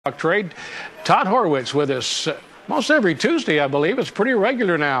Trade. Todd Horwitz with us most every Tuesday, I believe. It's pretty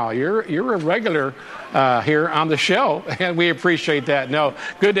regular now. You're a regular here on the show, and we appreciate that. No,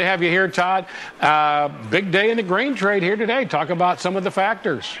 good to have you here, Todd. Big day in the grain trade here today. Talk about some of the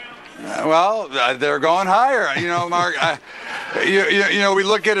factors. Well, they're going higher. You know, Mark, we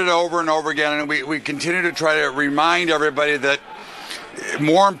look at it over and over again, and we continue to try to remind everybody that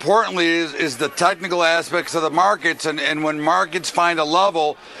more importantly is the technical aspects of the markets, and when markets find a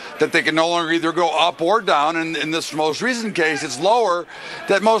level that they can no longer either go up or down, and in this most recent case it's lower,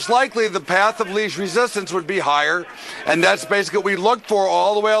 that most likely the path of least resistance would be higher, and that's basically what we looked for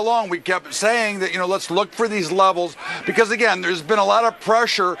all the way along. We kept saying that, let's look for these levels, because again, there's been a lot of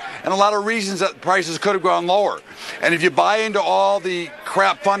pressure and a lot of reasons that prices could have gone lower. And if you buy into all the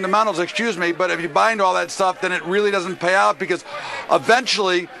crap fundamentals, but if you buy into all that stuff, then it really doesn't pay out, because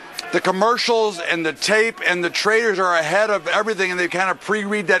eventually the commercials and the tape and the traders are ahead of everything, and they kind of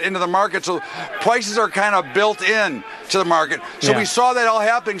pre-read that into the market. So prices are kind of built in to the market. So we saw that all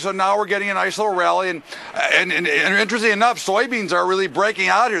happening. So now we're getting a nice little rally. And interestingly enough, soybeans are really breaking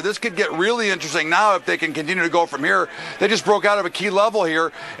out here. This could get really interesting now if they can continue to go from here. They just broke out of a key level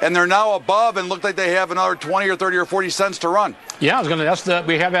here, and they're now above and look like they have another 20 or 30 or 40 cents to run. Yeah,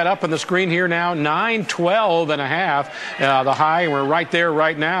 we have that up on the screen here now, 912.5, the high, and we're right there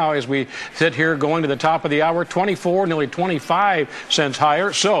right now as we sit here going to the top of the hour, 24, nearly 25 cents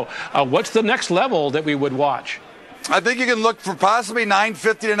higher. So what's the next level that we would watch? I think you can look for possibly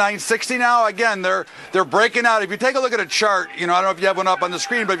 950 to 960 now. Again, they're breaking out. If you take a look at a chart, I don't know if you have one up on the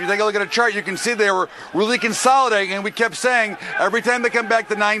screen, but if you take a look at a chart, you can see they were really consolidating, and we kept saying every time they come back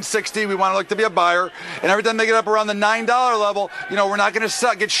to 960, we want to look to be a buyer, and every time they get up around the $9 level, we're not going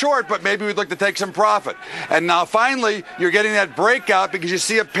to get short, but maybe we'd look to take some profit. And now finally, you're getting that breakout because you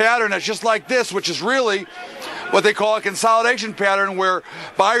see a pattern that's just like this, which is really what they call a consolidation pattern, where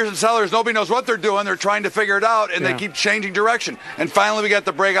buyers and sellers, nobody knows what they're doing. They're trying to figure it out, and they keep changing direction. And finally, we got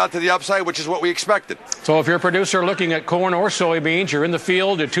the breakout to the upside, which is what we expected. So if you're a producer looking at corn or soybeans, you're in the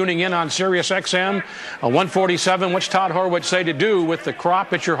field, you're tuning in on Sirius XM, 147, what's Todd Horwitz say to do with the crop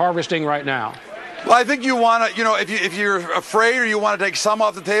that you're harvesting right now? Well, I think you want to, if you're afraid or you want to take some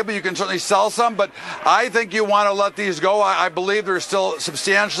off the table, you can certainly sell some, but I think you want to let these go. I believe there's still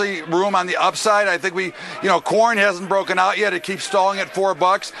substantially room on the upside. I think corn hasn't broken out yet. It keeps stalling at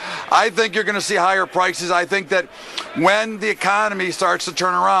 $4. I think you're going to see higher prices. I think that when the economy starts to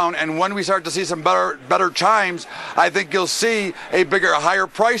turn around and when we start to see some better times, I think you'll see higher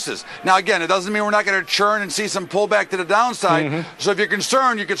prices. Now, again, it doesn't mean we're not going to churn and see some pullback to the downside. So if you're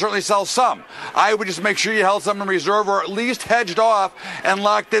concerned, you can certainly sell some. I would just make sure you held some in reserve, or at least hedged off and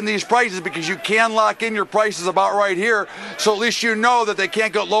locked in these prices, because you can lock in your prices about right here. So at least you know that they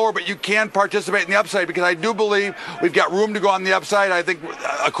can't go lower, but you can participate in the upside, because I do believe we've got room to go on the upside. I think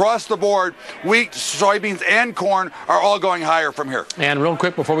across the board, wheat, soybeans, and corn are all going higher from here. And real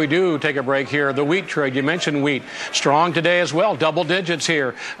quick before we do take a break here, the wheat trade, you mentioned wheat, strong today as well, double digits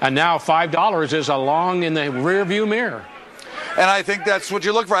here. And now $5 is along in the rearview mirror. And I think that's what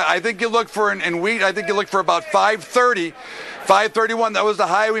you look for. I think you look for in wheat, I think you look for about 530, 531. That was the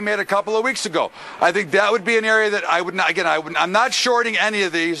high we made a couple of weeks ago. I think that would be an area that I would not, I'm not shorting any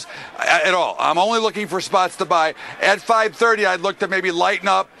of these at all. I'm only looking for spots to buy. At 530, I'd look to maybe lighten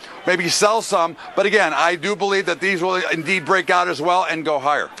up, maybe sell some. But again, I do believe that these will indeed break out as well and go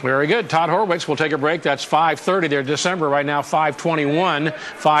higher. Very good. Todd Horwitz, we'll take a break. That's 530 there. December right now, 521,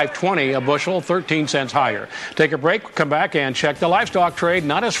 520 a bushel, 13 cents higher. Take a break, come back and check the livestock trade.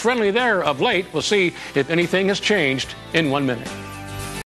 Not as friendly there of late. We'll see if anything has changed in 1 minute.